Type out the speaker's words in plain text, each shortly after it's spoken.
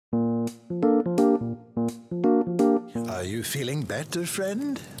Are you feeling better,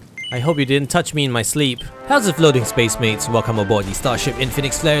 friend? I hope you didn't touch me in my sleep. How's it floating, space mates? Welcome aboard the Starship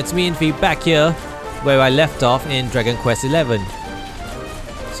Infinix Flare. It's me, Infy, back here where I left off in Dragon Quest 11.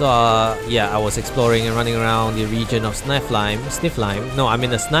 So, yeah, I was exploring and running around the region of Snifflime. No, I'm in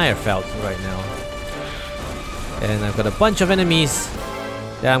the Snierfeld right now. And I've got a bunch of enemies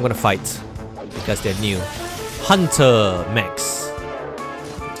that I'm gonna fight because they're new. Hunter Max.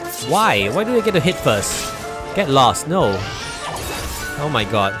 Why? Why do they get to hit first? Get lost. No. Oh my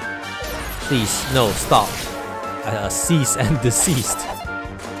god. Please, no, stop. Cease and desist.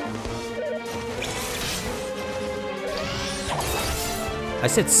 I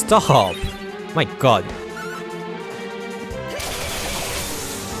said stop. My god.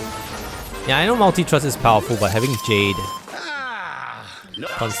 Yeah, I know multi-thrust is powerful, but having Jade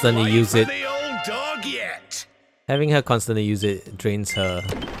constantly use it. Having her constantly use it drains her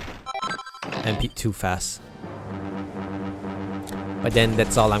MP too fast. But then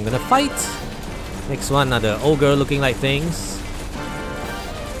that's all I'm gonna fight. Next one are the ogre looking like things.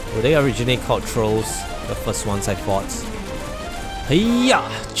 Well, they originate called trolls, the first ones I fought. Hiya!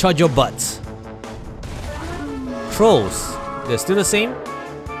 Charge your butt! Trolls. They're still the same?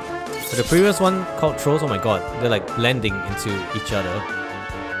 But the previous one called trolls, oh my god, they're like blending into each other.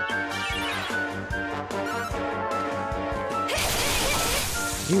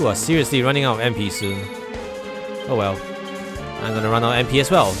 You are seriously running out of MP soon. Oh well. I'm gonna run out of MP as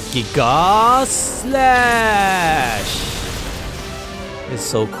well. Giga Slash! It's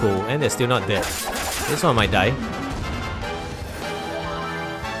so cool, and they're still not dead. This one might die.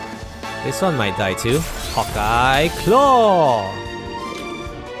 This one might die too. Hawkeye Claw!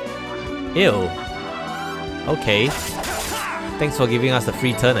 Ew. Okay. Thanks for giving us the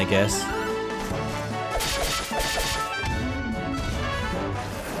free turn, I guess.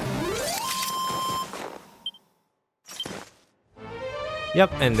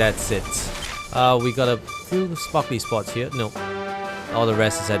 Yep, and that's it. We got a few sparkly spots here. No. All the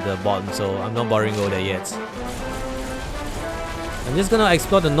rest is at the bottom, so I'm not bothering to go there yet. I'm just gonna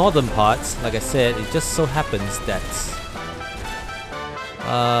explore the northern parts. Like I said, it just so happens that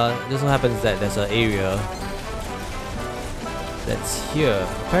there's an area that's here.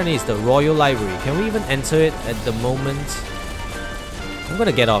 Apparently it's the Royal Library. Can we even enter it at the moment? I'm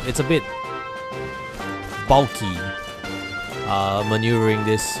gonna get off. It's a bit bulky. Maneuvering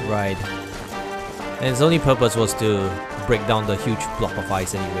this ride, and its only purpose was to break down the huge block of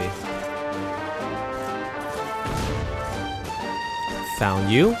ice anyway. Found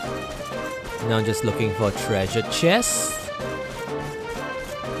you. Now I'm just looking for a treasure chest.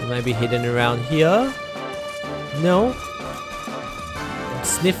 It might be hidden around here. No. I'm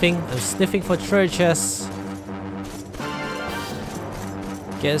sniffing for treasure chests.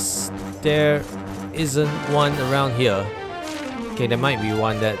 Guess there isn't one around here. Okay, there might be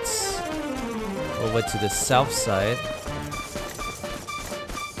one that's over to the south side.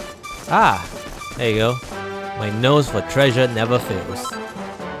 Ah! There you go. My nose for treasure never fails.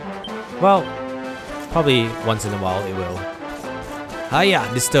 Well, probably once in a while it will. Hiya!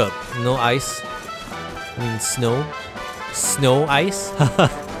 Disturb. No ice. I mean snow. Snow ice?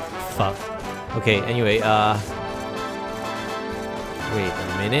 Fuck. Okay, anyway, wait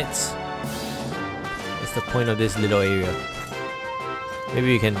a minute. What's the point of this little area? Maybe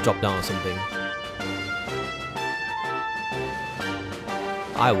we can drop down or something.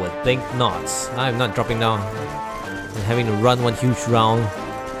 I would think not. I'm not dropping down. I'm having to run one huge round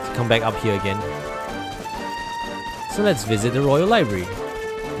to come back up here again. So let's visit the Royal Library.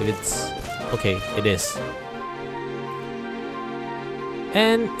 If it's... okay, it is.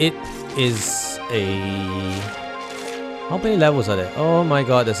 And it is a... how many levels are there? Oh my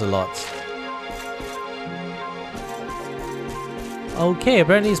god, there's a lot. Okay,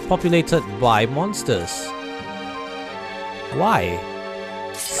 apparently it's populated by monsters. Why?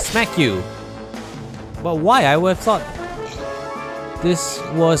 Smack you! But why? I would have thought this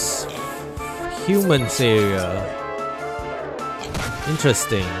was humans area.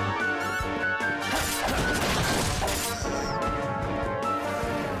 Interesting.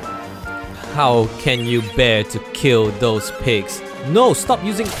 How can you bear to kill those pigs? No, stop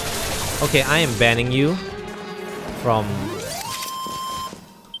using... okay, I am banning you from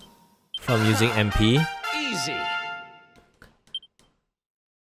using MP. Easy.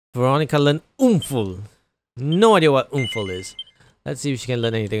 Veronica learned Oomful. No idea what Oomful is. Let's see if she can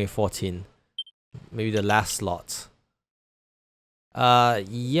learn anything with 14. Maybe the last slot.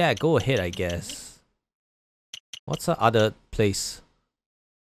 Yeah, go ahead, I guess. What's the other place?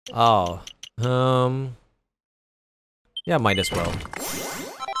 Oh, yeah, might as well.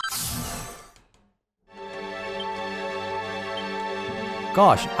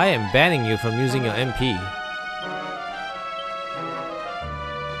 gosh, I am banning you from using your MP.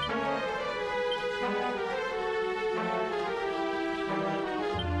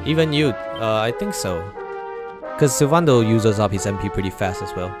 Even you, I think so. Because Sylvando uses up his MP pretty fast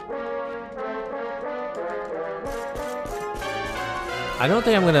as well. I don't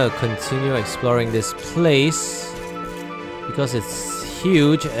think I'm gonna continue exploring this place because it's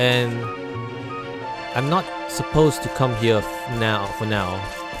huge and I'm not supposed to come here for now.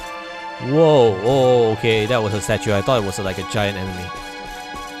 Whoa, oh, okay, that was a statue. I thought it was like a giant enemy.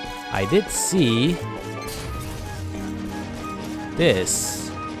 I did see this.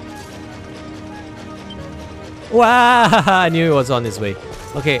 Wow, I knew it was on its way.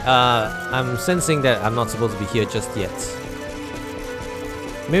 Okay, I'm sensing that I'm not supposed to be here just yet.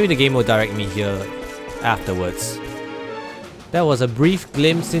 Maybe the game will direct me here afterwards. That was a brief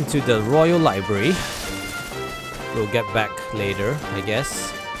glimpse into the Royal Library. We'll get back later, I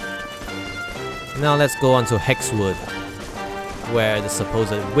guess. Now let's go on to Hekswood, where the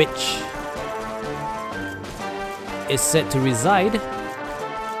supposed witch is said to reside.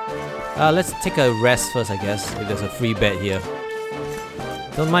 Let's take a rest first, I guess, if there's a free bed here.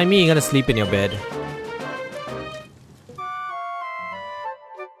 Don't mind me, you're gonna sleep in your bed.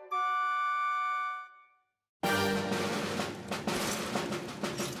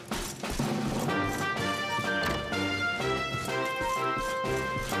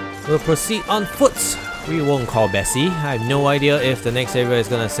 We'll proceed on foot. We won't call Bessie. I have no idea if the next area is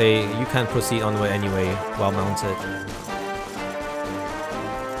gonna say you can't proceed onward anyway while mounted.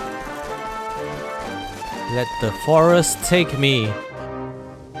 Let the forest take me.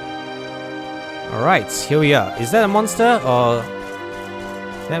 Alright, here we are. Is that a monster or...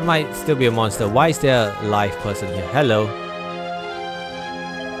 That might still be a monster. Why is there a live person here? Hello.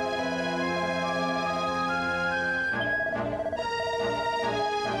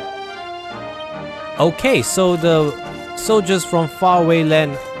 Okay, so the soldiers from faraway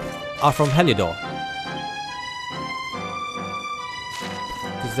land are from Helidor.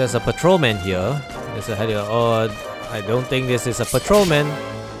 Because there's a patrolman here. There's a Helidor. Oh, I don't think this is a patrolman.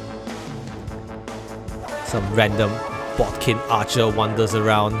 Some random Botkin archer wanders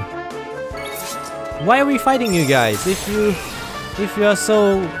around. Why are we fighting you guys? If you're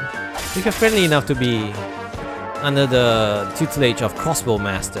friendly enough to be under the tutelage of Crossbow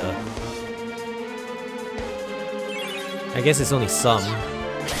Master. I guess it's only some.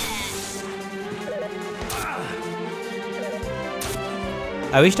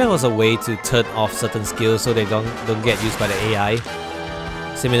 I wish there was a way to turn off certain skills so they don't get used by the AI.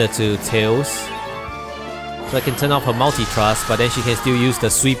 Similar to Tails. So I can turn off her multi-thrust, but then she can still use the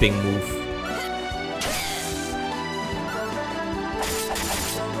sweeping move.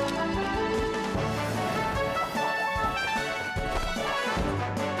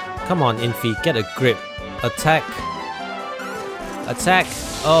 Come on, Infy, get a grip. Attack. Attack!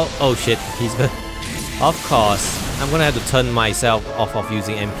 Oh shit, he's good. Of course. I'm gonna have to turn myself off of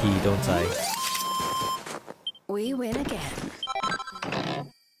using MP, don't I? We win again.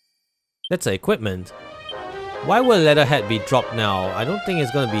 That's an equipment. Why will Leatherhead be dropped now? I don't think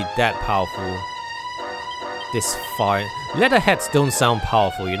it's gonna be that powerful. This far. Leatherheads don't sound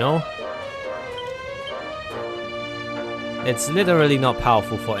powerful, you know? It's literally not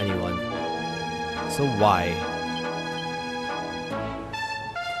powerful for anyone. So why?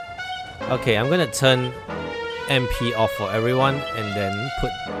 Okay, I'm gonna turn MP off for everyone and then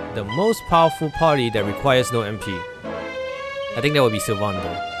put the most powerful party that requires no MP. I think that would be Sylvando.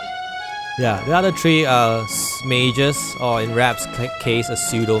 Yeah, the other three are mages, or in Rap's case, a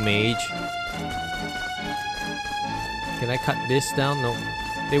pseudo mage. Can I cut this down? No.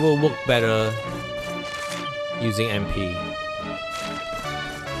 They will work better using MP.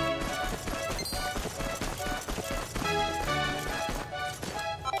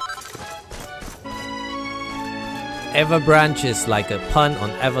 Everbranch is like a pun on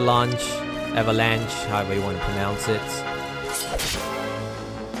avalanche, however you want to pronounce it.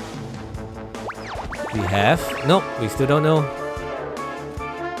 We have... Nope, we still don't know.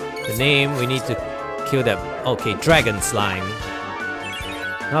 The name, we need to kill that... Okay, Dragon Slime.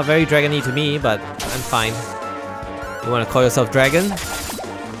 Not very dragony to me, but I'm fine. You want to call yourself Dragon?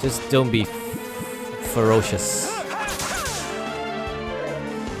 Just don't be ferocious.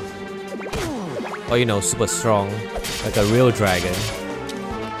 Or you know, super strong. Like a real dragon.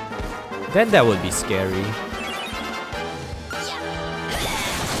 Then that would be scary.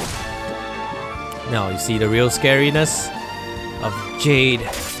 Now you see the real scariness of Jade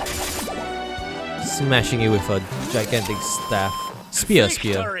smashing you with a gigantic staff. Spear.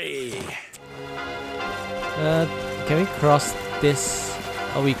 Can we cross this?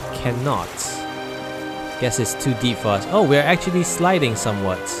 Oh, we cannot. Guess it's too deep for us. Oh, we're actually sliding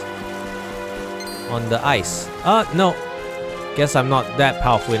somewhat on the ice. No. Guess I'm not that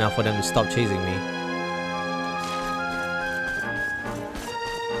powerful enough for them to stop chasing me.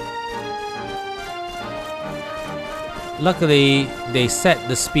 Luckily, they set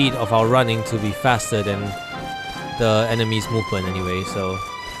the speed of our running to be faster than the enemy's movement anyway, so...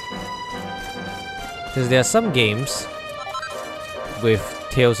 Because there are some games with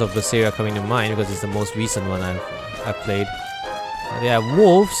Tales of Berseria coming to mind, because it's the most recent one I've played. There are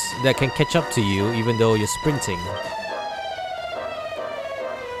wolves that can catch up to you even though you're sprinting.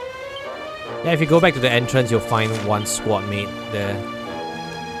 Yeah, if you go back to the entrance, you'll find one squad mate there.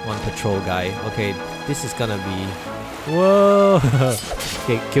 One patrol guy. Okay, this is gonna be... Whoa!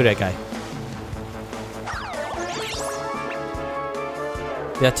 Okay, kill that guy.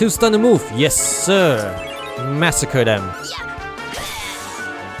 There are 2 stun to move. Yes, sir! Massacre them.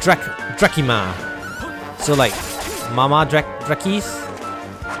 Drakima. So like, Mama Drakis?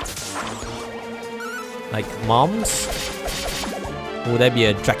 Like moms? Would that be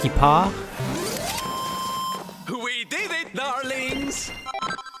a Drakipa? We did it, darlings!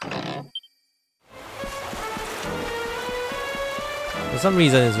 For some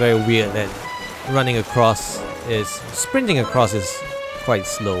reason it's very weird that sprinting across is quite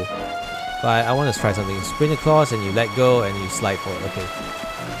slow. But I want to try something. Sprint across and you let go and you slide forward. Okay.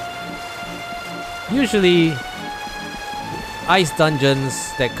 Usually, ice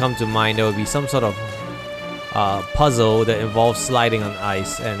dungeons that come to mind, there will be some sort of puzzle that involves sliding on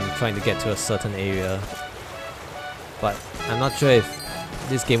ice and trying to get to a certain area. But I'm not sure if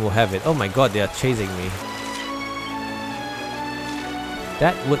this game will have it. Oh my god, they are chasing me.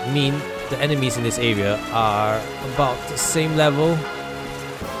 That would mean the enemies in this area are about the same level.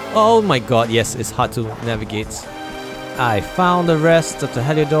 Oh my god, yes, it's hard to navigate. I found the rest of the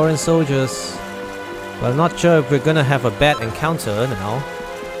Heliodoran soldiers. But I'm not sure if we're gonna have a bad encounter now.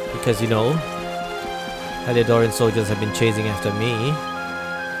 Because, you know, Heliodoran soldiers have been chasing after me.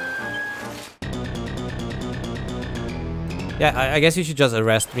 Yeah, I guess you should just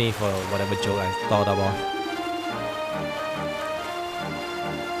arrest me for whatever joke I thought about.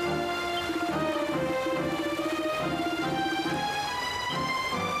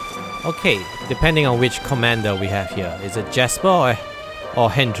 Okay, depending on which commander we have here. Is it Jasper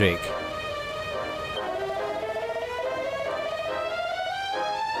or Hendrik?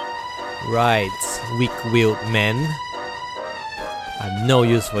 Right, weak-willed men. I'm no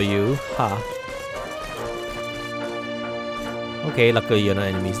use for you, ha. Okay, luckily you're not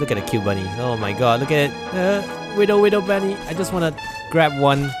enemies. Look at the cute bunnies. Oh my god, look at it. Widow bunny. I just wanna grab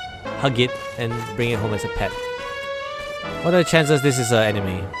one, hug it, and bring it home as a pet. What are the chances this is an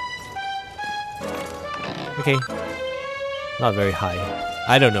enemy? Okay. Not very high.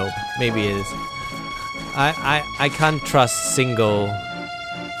 I don't know. Maybe it is. I can't trust single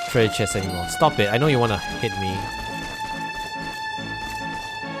treasure chests anymore. Stop it. I know you wanna hit me.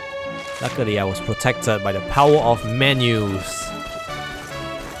 Luckily I was protected by the power of menus.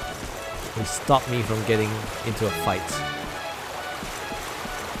 They stopped me from getting into a fight.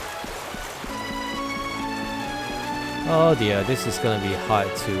 Oh dear, this is gonna be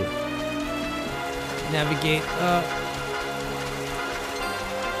hard to navigate.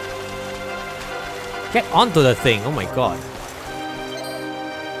 Get onto the thing, oh my god.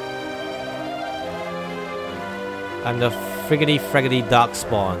 I'm the friggity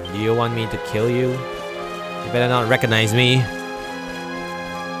darkspawn. Do you want me to kill you? You better not recognize me.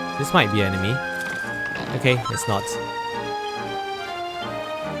 This might be an enemy. Okay, it's not.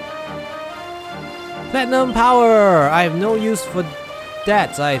 Platinum power! I have no use for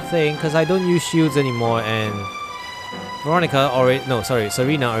that, I think, because I don't use shields anymore, and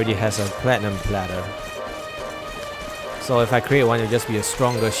Serena already has a platinum platter. So if I create one, it'll just be a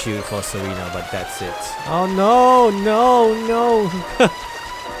stronger shield for Serena, but that's it. Oh no, no!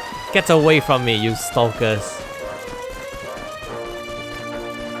 Get away from me, you stalkers.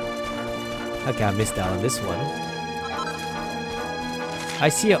 Okay, I missed out on this one. I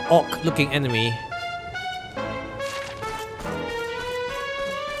see an orc-looking enemy.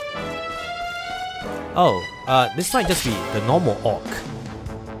 Oh, this might just be the normal orc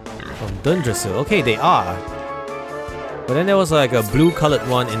from Dundrasil. Okay, they are. But then there was like a blue-colored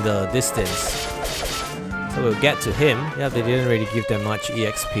one in the distance. So we'll get to him. Yeah, they didn't really give them much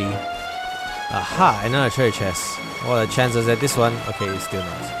EXP. Aha, another treasure chest. What are the chances that this one? Okay, it's still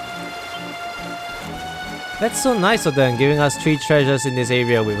not. That's so nice of them, giving us 3 treasures in this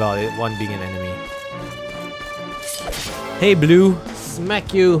area without it, one being an enemy. Hey Blue,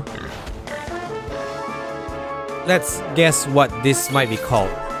 smack you! let's guess what this might be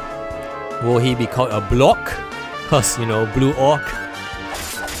called. Will he be called a block? Cause, you know, blue orc.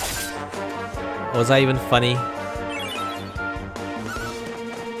 Was that even funny?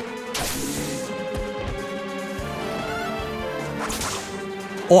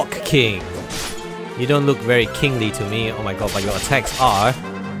 Orc King. You don't look very kingly to me. Oh my god, but your attacks are.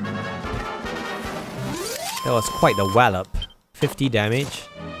 That was quite the wallop. 50 damage.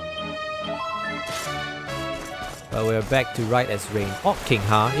 But we're back to right as rain. Orc King,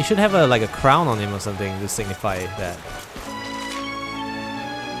 huh? He should have like a crown on him or something to signify that.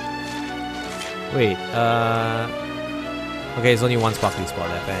 Wait, okay, there's only one sparkly spot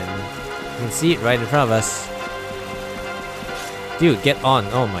left and you can see it right in front of us. Dude, get on.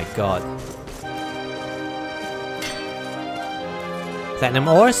 Oh my god. Platinum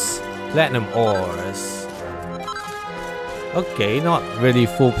ores? Platinum ores. Okay, not really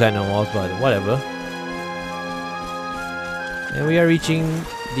full platinum ores, but whatever. And we are reaching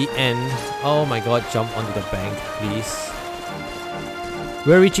the end. Oh my god, jump onto the bank, please.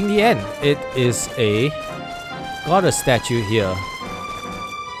 We're reaching the end. It is a goddess statue here.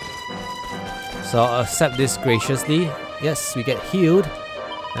 So I'll accept this graciously. Yes, we get healed.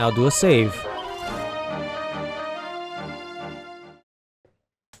 And I'll do a save.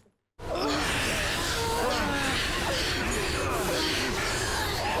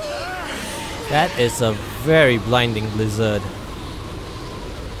 That is a very blinding blizzard.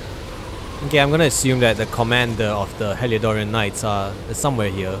 Okay, I'm gonna assume that the commander of the Heliodorian Knights is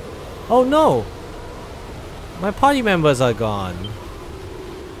somewhere here. Oh no! My party members are gone.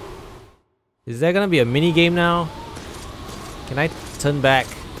 Is there gonna be a mini game now? Can I turn back?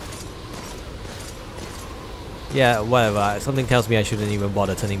 Yeah, whatever. Something tells me I shouldn't even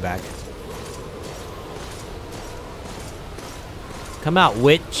bother turning back. Come out,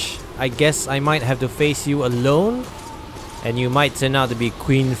 witch. I guess I might have to face you alone. And you might turn out to be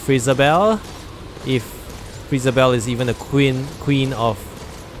Queen Frizzabelle. If Frizzabelle is even a queen of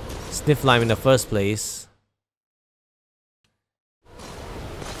Snifflime in the first place.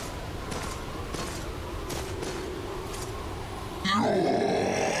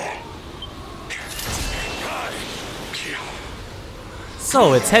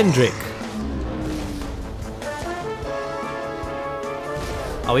 So it's Hendrik.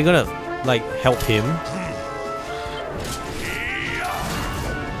 Are we gonna like help him?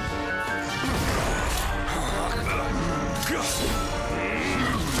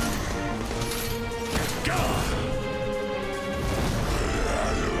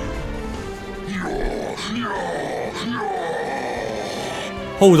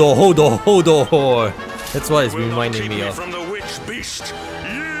 Hold on. That's what it's reminding me of. From the witch beast.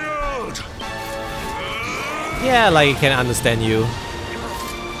 Yield! Yeah, like I can understand you.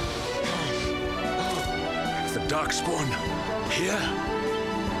 Is the darkspawn here?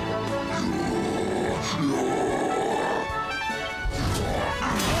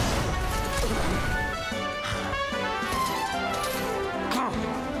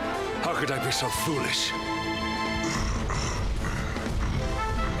 How could I be so foolish?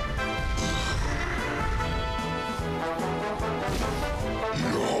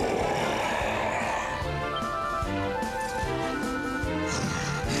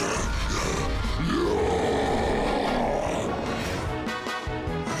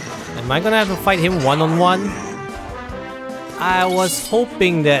 Am I gonna have to fight him one-on-one? I was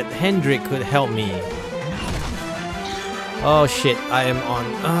hoping that Hendrik could help me. Oh shit, I am on...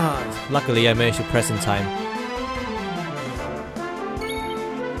 luckily I managed to press in time.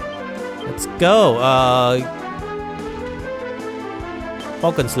 Let's go!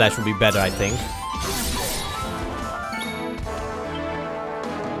 Falcon Slash would be better, I think.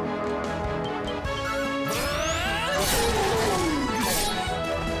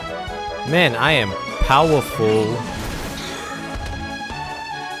 Man, I am powerful.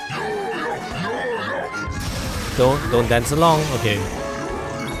 Don't dance along. Okay.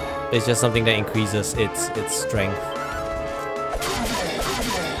 It's just something that increases its strength.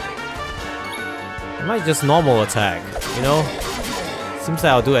 I might just normal attack, you know? Seems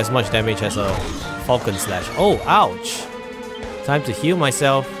like I'll do as much damage as a Falcon Slash. Oh, ouch! Time to heal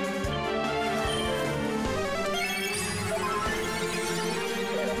myself.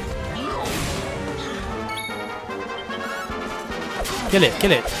 Kill it!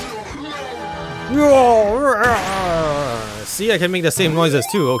 See, I can make the same noises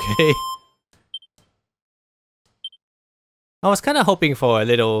too, okay. I was kinda hoping for a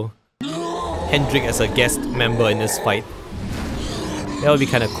little Hendrik as a guest member in this fight. That would be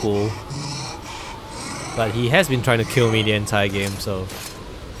kinda cool. But he has been trying to kill me the entire game, so...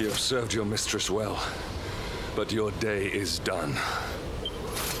 You have served your mistress well. but your day is done.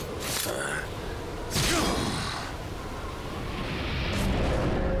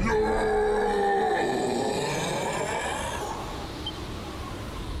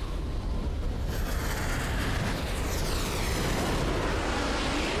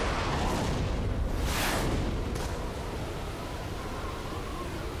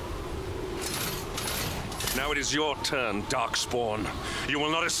 Now it is your turn, Darkspawn. You will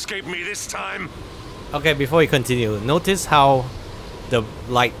not escape me this time. Okay, before we continue, notice how the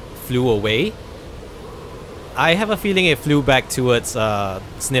light flew away? I have a feeling it flew back towards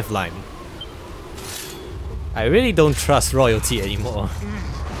Snifflime. I really don't trust royalty anymore.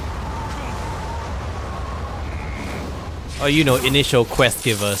 Or, you know, initial quest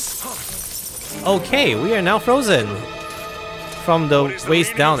givers. Okay, we are now frozen. From the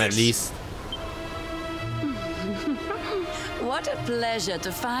waist down, at least. What a pleasure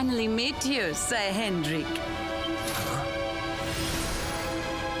to finally meet you, Sir Hendrik.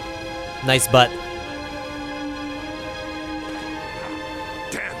 Nice butt.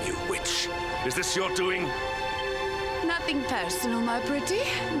 Damn you, witch! Is this your doing? Nothing personal, my pretty,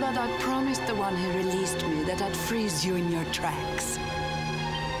 but I promised the one who released me that I'd freeze you in your tracks.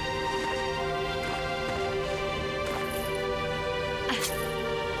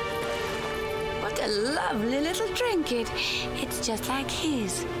 What a lovely little trinket. It's just like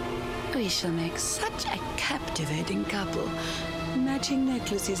his. We shall make such a captivating couple. Matching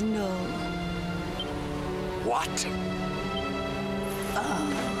necklaces and all. What?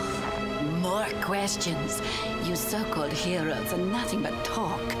 More questions. You so-called heroes are nothing but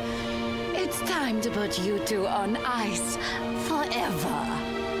talk. It's time to put you two on ice forever.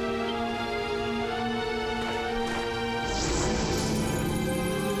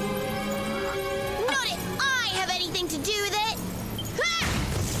 Not if I have anything to do with it!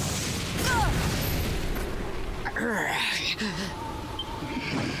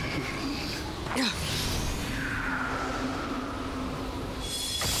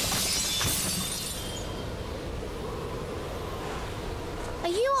 Are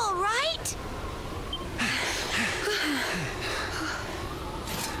you all right?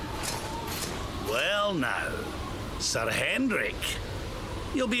 Well now, Sir Hendrik,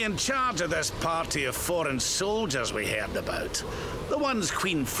 you'll be in charge of this party of foreign soldiers we heard about. The ones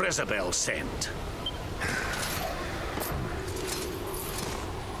Queen Frisabel sent.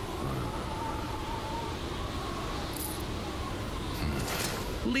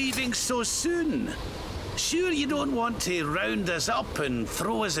 Leaving so soon? Sure you don't want to round us up and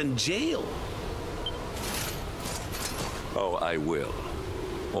throw us in jail? Oh, I will.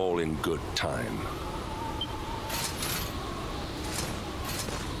 All in good time.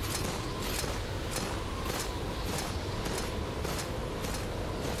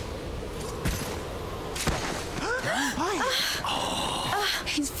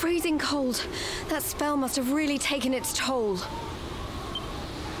 He's freezing cold. That spell must have really taken its toll.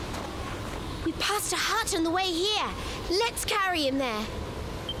 We passed a hut on the way here. Let's carry him there.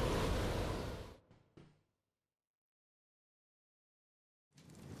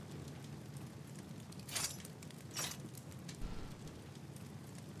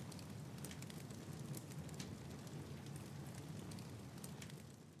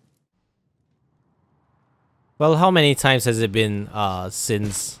 Well, how many times has it been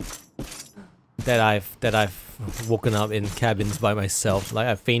since that I've woken up in cabins by myself? Like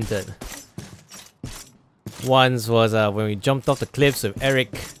I fainted. Once was when we jumped off the cliffs with Eric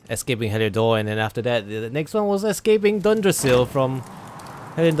escaping Helidor, and then after that the next one was escaping Dundrasil from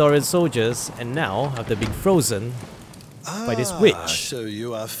Helidoran soldiers, and now after being frozen by this witch. So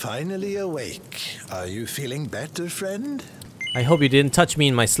you are finally awake. Are you feeling better, friend? I hope you didn't touch me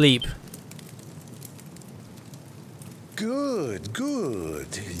in my sleep. Good,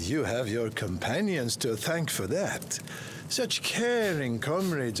 good. You have your companions to thank for that. Such caring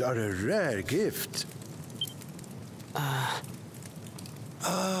comrades are a rare gift.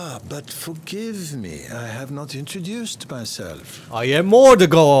 But forgive me, I have not introduced myself. I am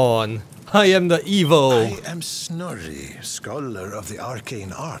Mordegon! I am the evil! I am Snorri, scholar of the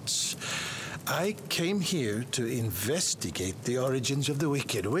arcane arts. I came here to investigate the origins of the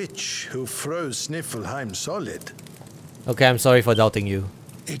wicked witch who froze Sniffelheim solid. Okay, I'm sorry for doubting you.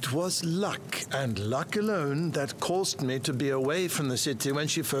 It was luck, and luck alone, that caused me to be away from the city when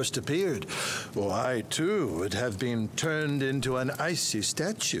she first appeared. Or I, too, would have been turned into an icy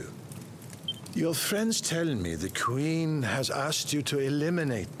statue. Your friends tell me the Queen has asked you to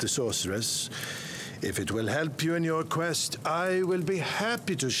eliminate the sorceress. If it will help you in your quest, I will be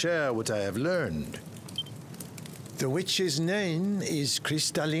happy to share what I have learned. The witch's name is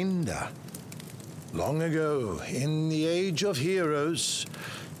Cristalinda. Long ago, in the Age of Heroes,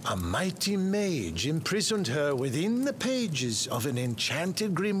 a mighty mage imprisoned her within the pages of an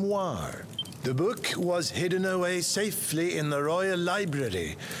enchanted grimoire. The book was hidden away safely in the Royal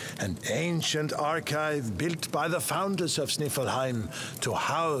Library, an ancient archive built by the founders of Sniffelheim to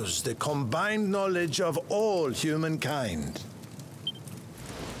house the combined knowledge of all humankind.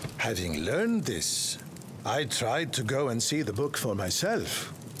 Having learned this, I tried to go and see the book for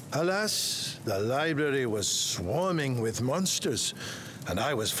myself. Alas, the library was swarming with monsters, and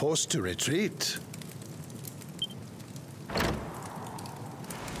I was forced to retreat.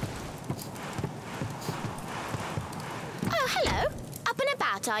 Oh, hello. Up and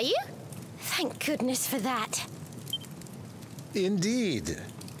about, are you? Thank goodness for that. Indeed.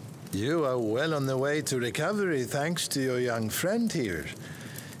 You are well on the way to recovery thanks to your young friend here.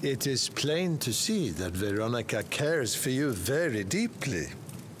 It is plain to see that Veronica cares for you very deeply.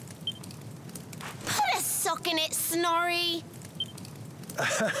 Put a sock in it, Snorri.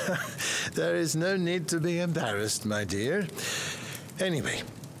 There is no need to be embarrassed, my dear. Anyway,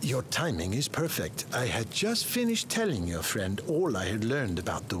 your timing is perfect. I had just finished telling your friend all I had learned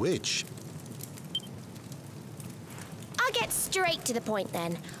about the witch. I'll get straight to the point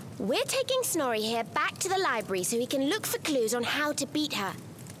then. We're taking Snorri here back to the library so he can look for clues on how to beat her.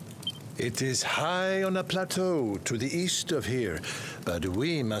 It is high on a plateau to the east of here, but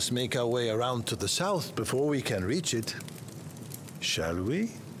we must make our way around to the south before we can reach it. Shall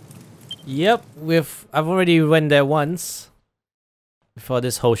we? Yep, I've already went there once before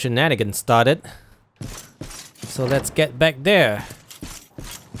this whole shenanigan started. So let's get back there.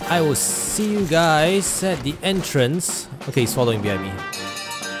 I will see you guys at the entrance. Okay, he's following behind me.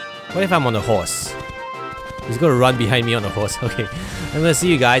 What if I'm on a horse? He's gonna run behind me on a horse. Okay, I'm gonna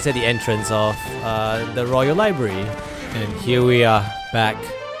see you guys at the entrance of the Royal Library. And here we are, back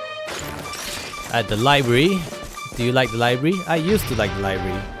at the library. Do you like the library? I used to like the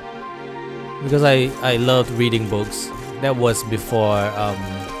library because I loved reading books. That was before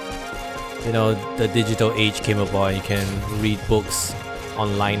you know, the digital age came about. You can read books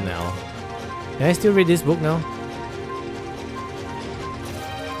online now. Can I still read this book now?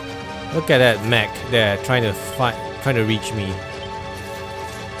 Look at that mech there, trying to reach me.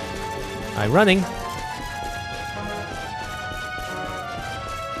 I'm running.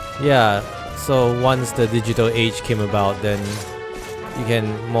 Yeah, so once the digital age came about, then you can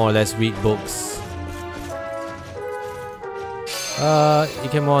more or less read books. You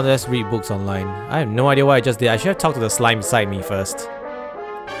can more or less read books online. I have no idea what I just did. I should have talked to the slime beside me first.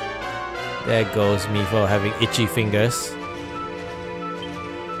 There goes me for having itchy fingers.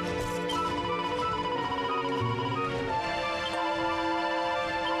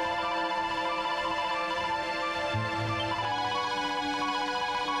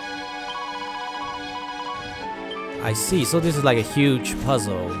 I see, so this is like a huge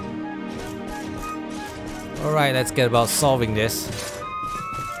puzzle. Alright, let's get about solving this.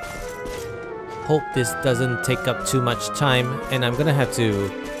 Hope this doesn't take up too much time, and I'm gonna have to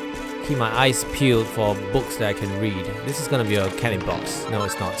keep my eyes peeled for books that I can read. This is gonna be a cannon box. No,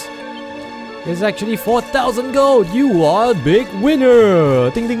 it's not. It's actually 4,000 gold! You are a big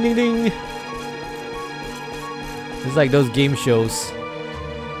winner! Ding ding ding ding! It's like those game shows.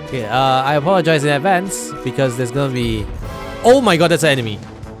 Okay, I apologize in advance because there's gonna be... Oh my god, that's an enemy!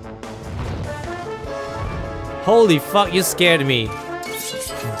 Holy fuck, you scared me,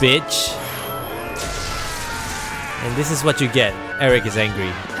 bitch! And this is what you get. Eric is angry.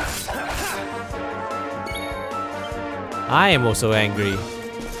 I am also angry.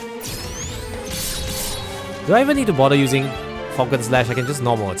 Do I even need to bother using Falcon Slash? I can just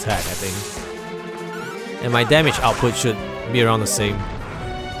normal attack, I think. And my damage output should be around the same.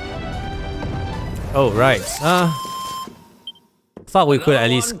 Oh, right. Thought we could at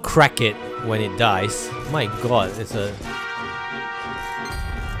least crack it when it dies. My god, it's a...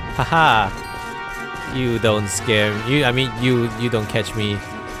 Haha! You don't scare me. You don't catch me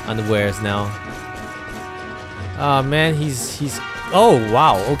unawares now. Oh man, he's... Oh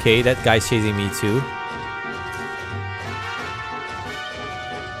wow, okay, that guy's chasing me too.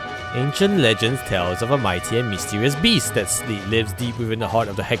 Ancient legends tells of a mighty and mysterious beast that lives deep within the heart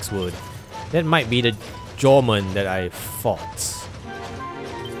of the Hekswood. That might be the Jorman that I fought.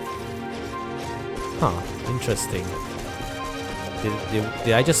 Huh, interesting.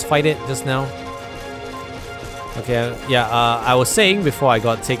 Did I just fight it just now? Okay, yeah, I was saying before I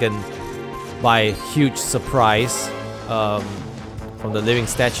got taken by huge surprise from the living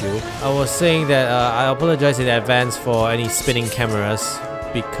statue, I was saying that I apologize in advance for any spinning cameras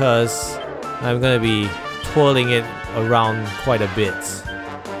because I'm gonna be twirling it around quite a bit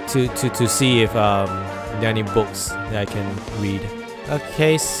to see if there are any books that I can read.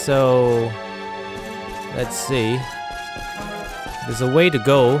 Okay, so let's see. There's a way to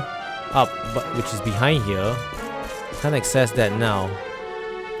go up, but which is behind here. Can't access that now.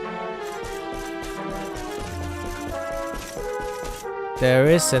 There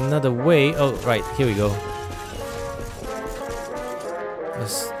is another way. Oh, right, here we go. I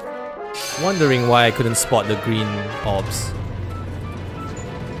was wondering why I couldn't spot the green orbs.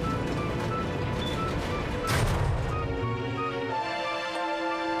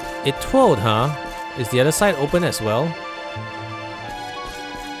 It twirled, huh? Is the other side open as well?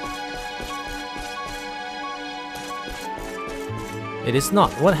 It is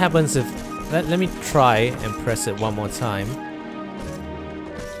not. What happens if... Let me try and press it one more time.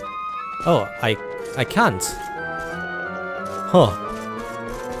 Oh, I can't. Huh.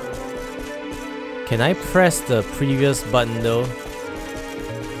 Can I press the previous button though?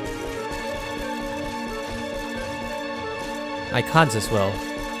 I can't as well.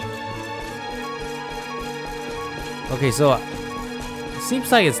 Okay, so it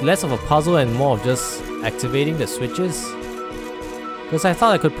seems like it's less of a puzzle and more of just activating the switches. Because I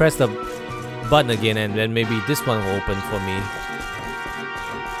thought I could press the button again and then maybe this one will open for me.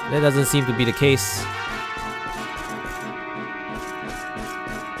 That doesn't seem to be the case.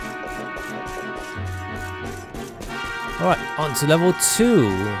 Alright, on to level 2.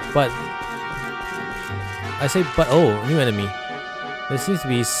 But... oh, new enemy. There seems to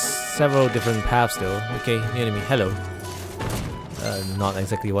be several different paths though. Okay, new enemy, hello. Not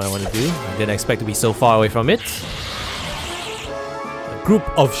exactly what I want to do. I didn't expect to be so far away from it. A group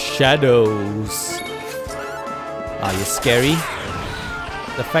of shadows. Are you scary?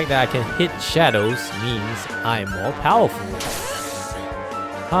 The fact that I can hit shadows means I'm more powerful.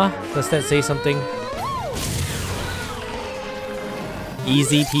 Huh? Does that say something?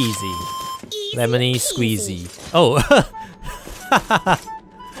 Easy peasy. Lemony squeezy. Oh!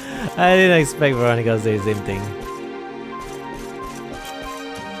 I didn't expect Veronica to say the same thing.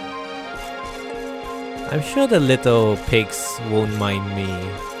 I'm sure the little pigs won't mind me.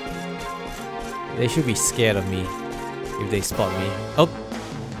 They should be scared of me if they spot me. Oh!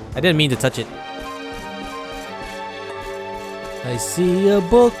 I didn't mean to touch it. I see a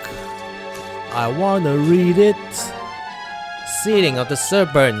book. I wanna read it. Seeding of the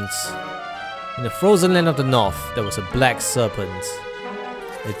Serpents. In the frozen land of the north, there was a black serpent.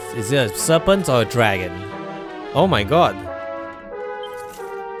 Is it a serpent or a dragon? Oh my god.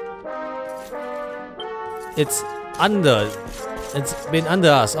 It's been under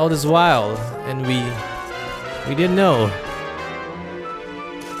us all this while, and we didn't know.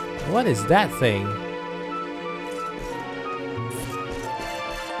 What is that thing?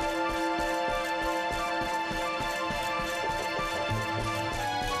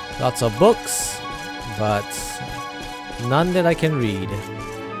 Lots of books, but none that I can read.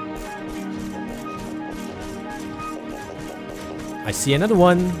 I see another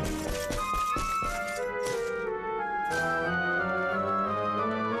one.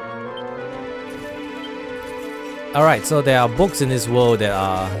 Alright, so there are books in this world that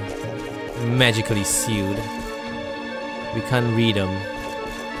are magically sealed. We can't read them.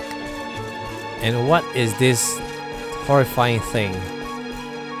 And what is this horrifying thing?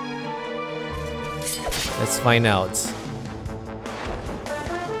 Let's find out.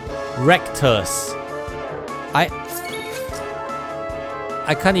 Rectors.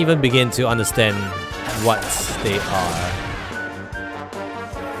 I can't even begin to understand what they are.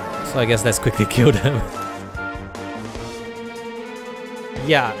 So I guess let's quickly kill them.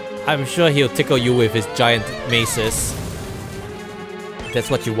 Yeah, I'm sure he'll tickle you with his giant maces. That's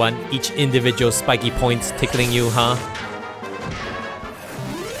what you want, each individual spiky point tickling you, huh?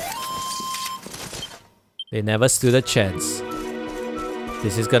 They never stood a chance.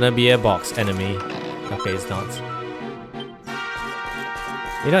 This is gonna be a box enemy. Okay, it's not.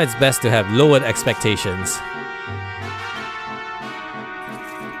 You know, it's best to have lowered expectations.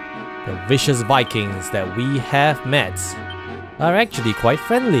 The vicious Vikings that we have met are actually quite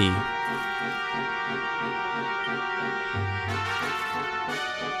friendly.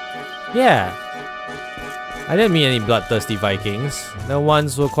 Yeah. I didn't meet any bloodthirsty Vikings. The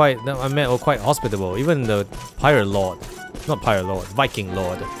ones who I met were quite hospitable. Even the Pirate Lord. Not Pirate Lord, Viking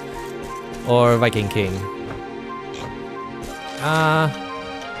Lord. Or Viking King.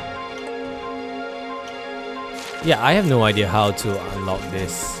 Yeah, I have no idea how to unlock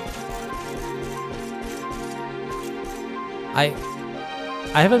this. I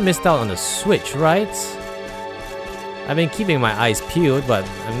haven't missed out on the switch, right? I've been keeping my eyes peeled, but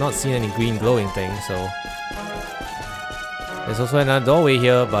I'm not seeing any green glowing thing, so... There's also another doorway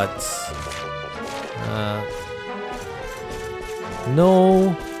here, but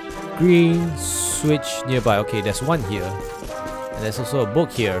no green switch nearby. Okay, there's one here. And there's also a book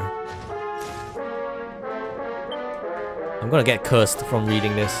here. I'm gonna get cursed from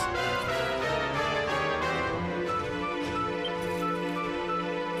reading this.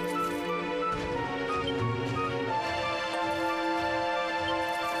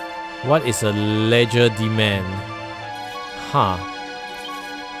 What is a ledger demand? Huh.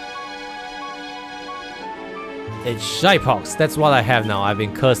 It's SHYPOX. That's what I have now. I've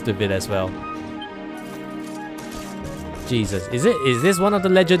been cursed with it as well. Jesus. Is this one of the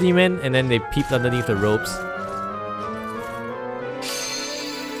ledger demon? And then they peeped underneath the ropes.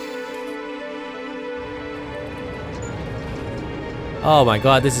 Oh my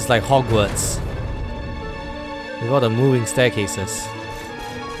god, this is like Hogwarts. With all the moving staircases.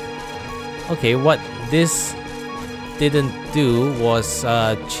 Okay, what this didn't do was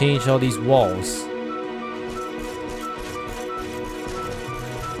change all these walls.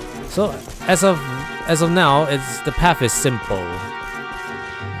 So as of now, the path is simple.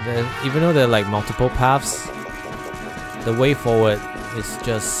 Even though there are like multiple paths, the way forward is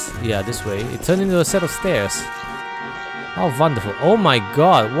just this way. It turned into a set of stairs. How wonderful! Oh my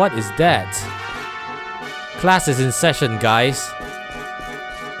god, what is that? Class is in session, guys.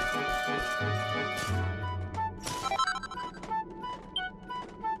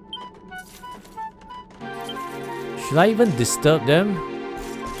 Should I even disturb them?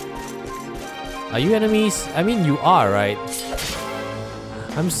 Are you enemies? I mean, you are, right?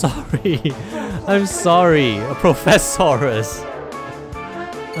 I'm sorry. I'm sorry, a Professorus.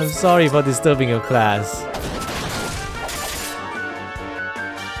 I'm sorry for disturbing your class.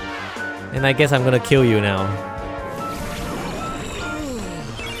 And I guess I'm gonna kill you now.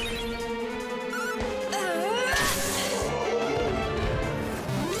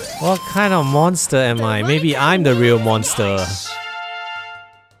 What kind of monster am I? Maybe I'm the real monster.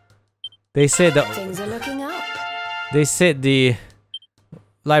 They said Things are looking up. They said the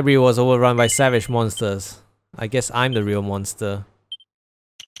library was overrun by savage monsters. I guess I'm the real monster.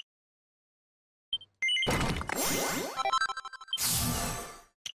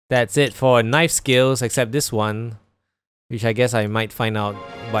 That's it for knife skills, except this one, which I guess I might find out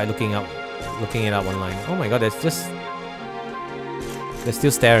by looking it up online. Oh my god, they're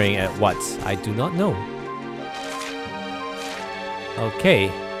still staring at what? I do not know. Okay.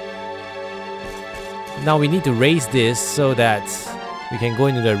 Now we need to raise this so that we can go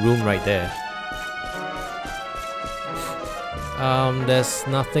into the room right there. There's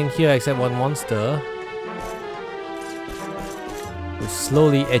nothing here except one monster. Who's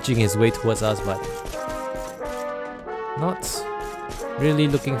slowly edging his way towards us, but not really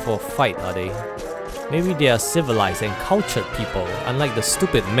looking for a fight, are they? Maybe they are civilized and cultured people, unlike the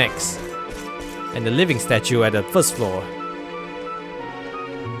stupid mechs and the living statue at the first floor.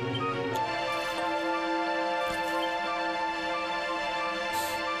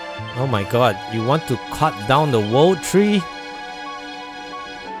 Oh my god, you want to cut down the world tree?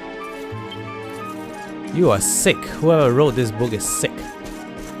 You are sick. Whoever wrote this book is sick.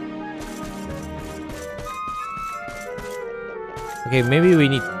 Okay, maybe we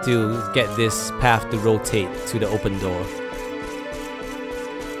need to get this path to rotate to the open door.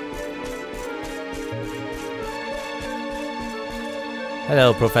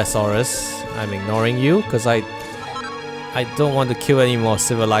 Hello, Professorus. I'm ignoring you because I don't want to kill any more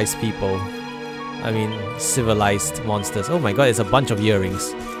civilized people. I mean, civilized monsters. Oh my god, it's a bunch of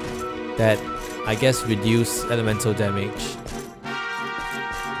earrings that I guess reduce elemental damage.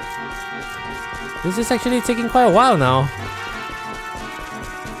 This is actually taking quite a while now.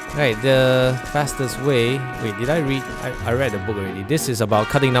 Right, the fastest way... Wait, did I read? I read the book already. This is about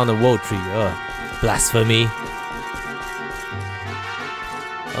cutting down the world tree. Ugh, blasphemy.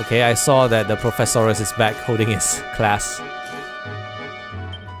 Okay, I saw that the Professorus is back holding his class.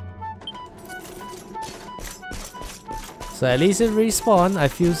 So at least it respawned. I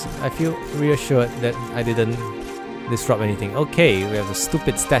feel reassured that I didn't disrupt anything. Okay, we have the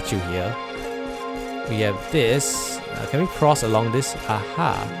stupid statue here. We have this. Can we cross along this?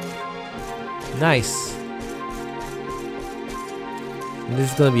 Aha. Nice. And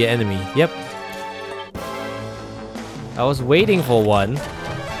this is gonna be an enemy. Yep. I was waiting for one.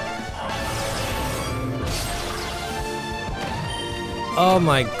 Oh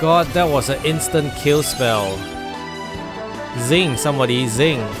my god, that was an instant kill spell. Zing, somebody,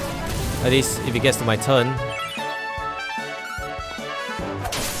 zing. At least if it gets to my turn.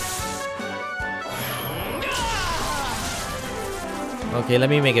 Okay, let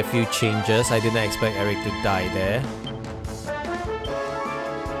me make a few changes. I didn't expect Eric to die there.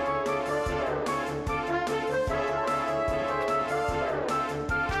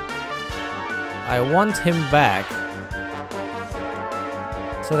 I want him back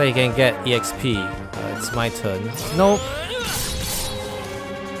so that he can get EXP. It's my turn. Nope.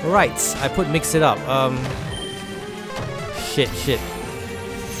 Right, I put mix it up. Shit.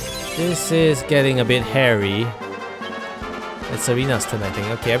 This is getting a bit hairy. It's Serena's turn, I think.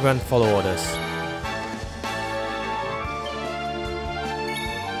 Okay, everyone follow orders.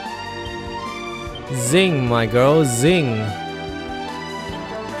 Zing, my girl, zing.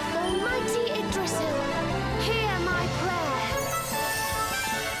 Almighty Yggdrasil, hear my prayer.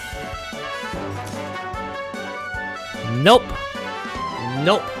 Nope.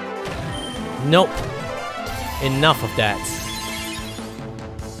 Enough of that.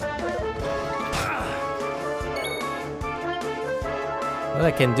 What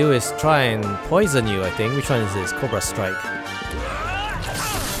I can do is try and poison you, I think. Which one is this? Cobra Strike.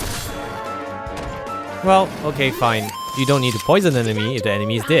 Well, okay, fine. You don't need to poison the enemy if the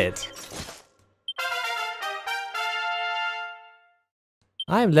enemy is dead.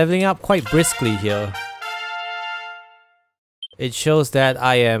 I am leveling up quite briskly here. It shows that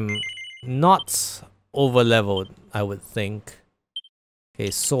I am not over-leveled, I would think.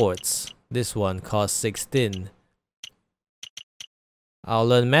 Okay, swords. This one costs 16. I'll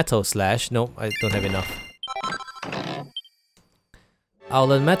learn Metal Slash. Nope, I don't have enough. I'll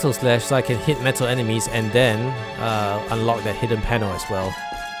learn Metal Slash so I can hit metal enemies and then unlock that hidden panel as well.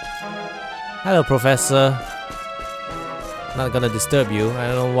 Hello, Professor. Not gonna disturb you. I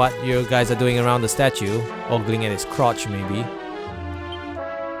don't know what you guys are doing around the statue. Ogling at its crotch, maybe.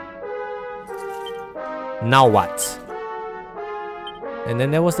 Now what? And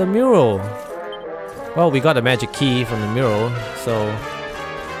then there was the mural. Well, we got a magic key from the mural, so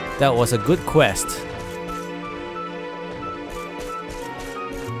that was a good quest.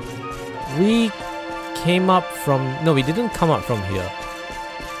 We came up from... No, we didn't come up from here.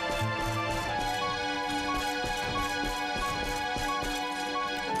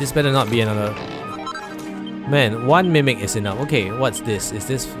 This better not be another... Man, one mimic is enough. Okay, what's this? Is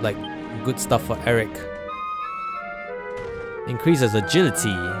this like good stuff for Eric? Increases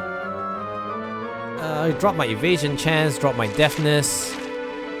agility. Drop my evasion chance, drop my deafness.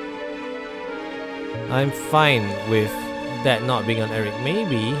 I'm fine with that not being on Eric.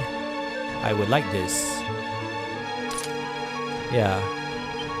 Maybe I would like this. Yeah.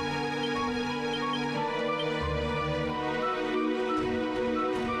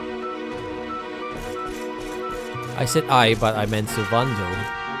 I said I, but I meant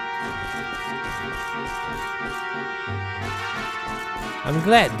Sylvando. I'm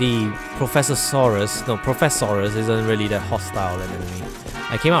glad the Professorus isn't really that hostile an enemy.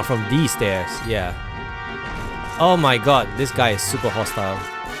 I came out from these stairs, yeah. Oh my god, this guy is super hostile.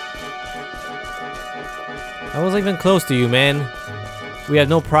 I wasn't even close to you, man. We have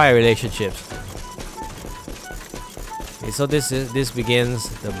no prior relationships. Okay, so this begins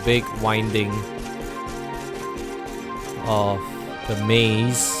the big winding of the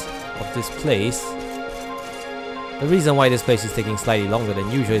maze of this place. The reason why this place is taking slightly longer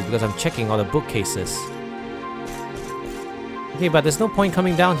than usual is because I'm checking all the bookcases. Okay, but there's no point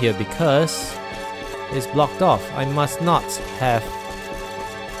coming down here because it's blocked off. I must not have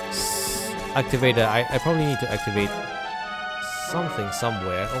activated... I probably need to activate something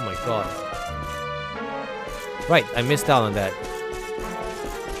somewhere. Oh my god. Right, I missed out on that.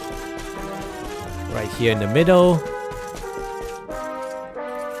 Right here in the middle.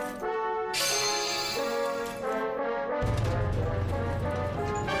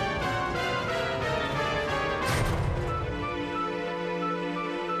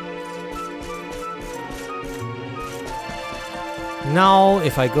 Now,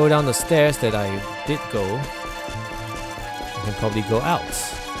 if I go down the stairs that I did go, I can probably go out.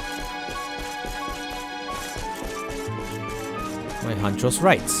 My hunch was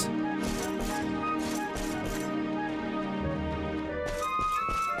right.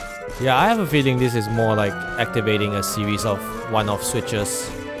 Yeah, I have a feeling this is more like activating a series of one-off switches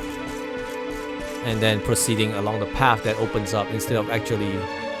and then proceeding along the path that opens up instead of actually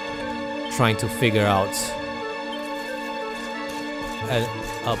trying to figure out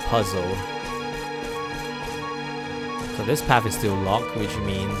a puzzle. So this path is still locked, which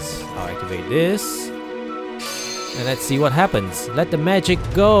means I'll activate this. And let's see what happens. Let the magic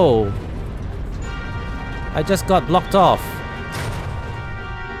go! I just got blocked off.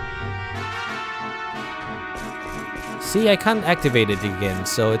 See, I can't activate it again,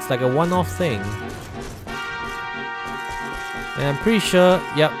 so it's like a one-off thing. And I'm pretty sure,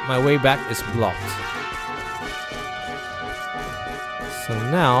 yep, my way back is blocked. So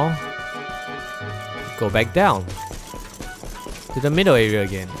now, go back down to the middle area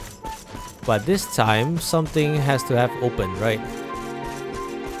again. But this time, something has to have opened, right?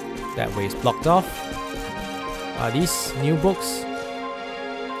 That way is blocked off. Are these new books?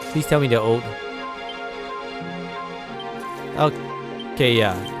 Please tell me they're old. Okay,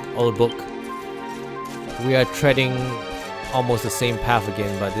 yeah, old book. We are treading almost the same path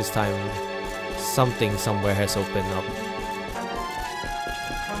again, but this time something somewhere has opened up.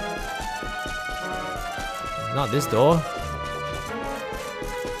 Not this door.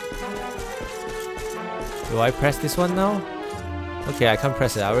 Do I press this one now? Okay, I can't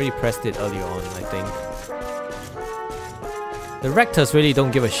press it. I already pressed it earlier on, I think. The rectors really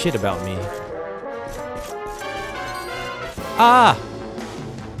don't give a shit about me. Ah!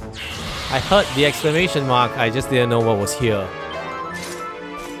 I heard the exclamation mark, I just didn't know what was here.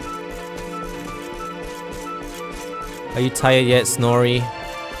 Are you tired yet, Snorri?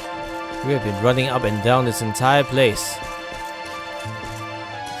 We have been running up and down this entire place.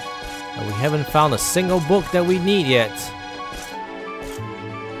 And we haven't found a single book that we need yet.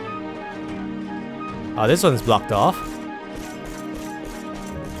 Oh, this one's blocked off.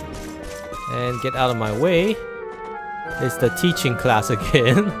 And get out of my way. It's the teaching class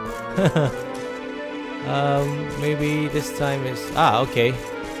again. Maybe this time is... Ah, okay.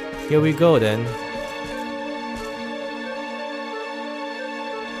 Here we go then.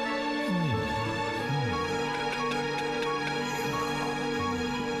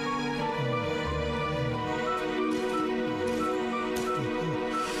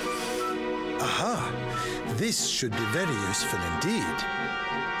 Aha! This should be very useful indeed.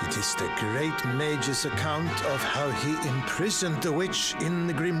 It is the great mage's account of how he imprisoned the witch in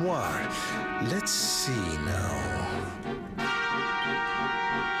the grimoire. Let's see now.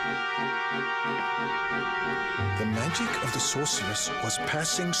 The magic of the sorceress was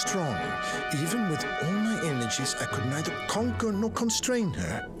passing strong. Even with all my energies, I could neither conquer nor constrain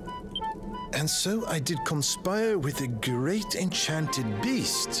her. And so I did conspire with a great enchanted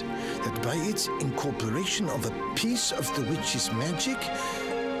beast, that by its incorporation of a piece of the witch's magic,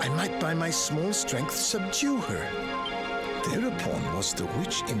 I might by my small strength subdue her. Thereupon was the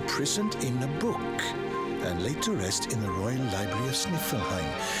witch imprisoned in a book, and laid to rest in the royal library of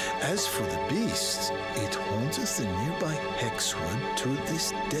Sniffelheim. As for the beast, it haunteth the nearby Hekswood to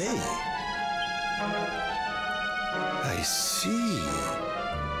this day. I see.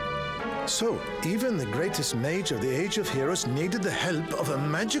 So, even the greatest mage of the Age of Heroes needed the help of a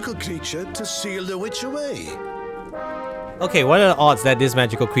magical creature to seal the witch away. Okay, what are the odds that this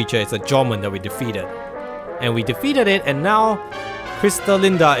magical creature is a Jormung that we defeated? And we defeated it, and now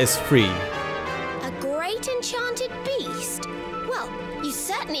Crystalinda is free. A great enchanted beast? Well, you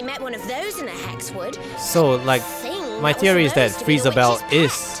certainly met one of those in a Hekswood. So, like, my theory is that Friezabel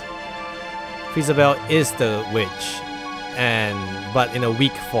is the witch, but in a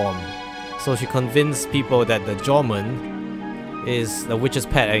weak form. So she convinced people that the Jormung is the witch's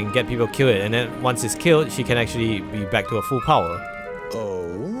pet and get people kill it, and then once it's killed, she can actually be back to her full power.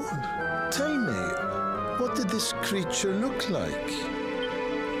 Oh? Tell me, what did this creature look like?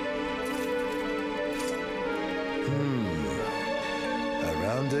 A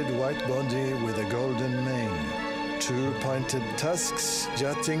rounded white body with a golden mane, two pointed tusks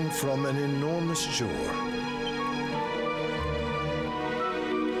jutting from an enormous jaw.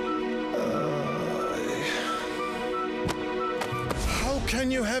 Can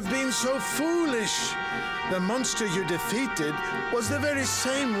you have been so foolish? The monster you defeated was the very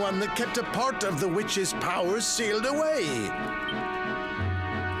same one that kept a part of the witch's power sealed away.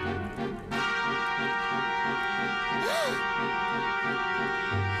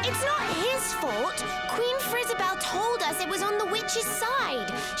 It's not his fault. Queen Friezabel told us it was on the witch's side.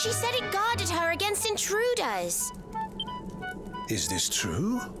 She said it guarded her against intruders. Is this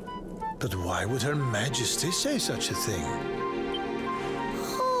true? But why would Her Majesty say such a thing?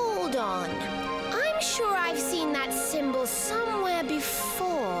 Hold on. I'm sure I've seen that symbol somewhere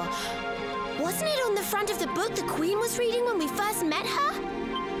before. Wasn't it on the front of the book the Queen was reading when we first met her?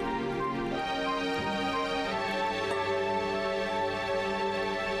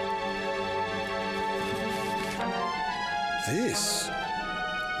 This?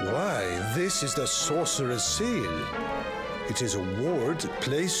 Why, this is the Sorcerer's Seal. It is a ward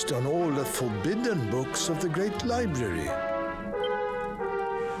placed on all the forbidden books of the Great Library.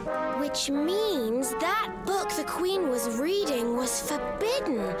 Which means that book the Queen was reading was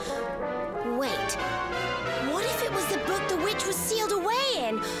forbidden. Wait, what if it was the book the witch was sealed away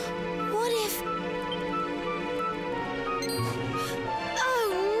in? What if...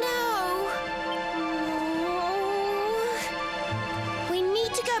 Oh no! We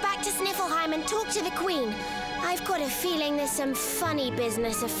need to go back to Sniffelheim and talk to the Queen. I've got a feeling there's some funny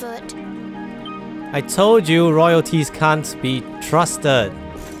business afoot. I told you royalties can't be trusted.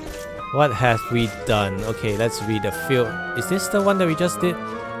 What have we done? Okay, let's read the field. Is this the one that we just did?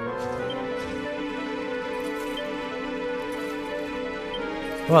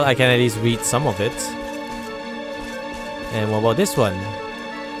 Well, I can at least read some of it. And what about this one?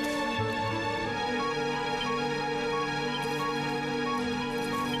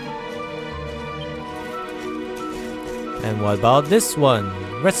 And what about this one?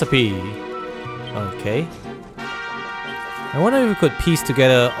 Recipe. Okay. I wonder if we could piece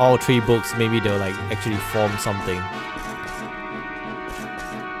together all 3 books. Maybe they'll like actually form something.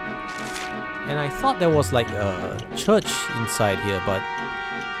 And I thought there was like a church inside here, but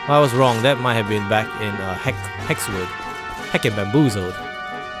I was wrong. That might have been back in Hekswood. Heckin' bamboozled.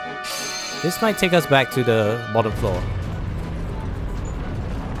 This might take us back to the bottom floor.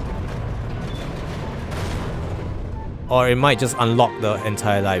 Or it might just unlock the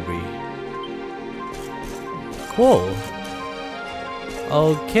entire library. Cool.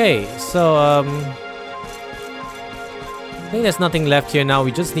 Okay, so I think there's nothing left here now.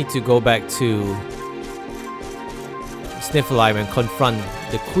 We just need to go back to Sniffle and confront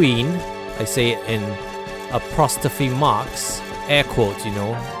the queen. I say it in apostrophe marks, air quotes, you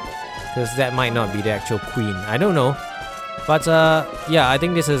know, because that might not be the actual queen. I don't know, but yeah, I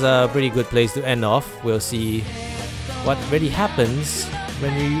think this is a pretty good place to end off. We'll see what really happens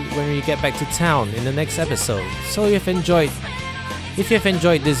when we get back to town in the next episode. So if you've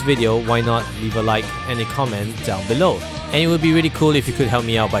enjoyed this video, why not leave a like and a comment down below. And it would be really cool if you could help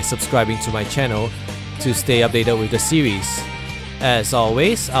me out by subscribing to my channel to stay updated with the series. As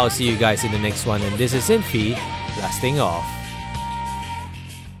always, I'll see you guys in the next one, and this is Infy, blasting off.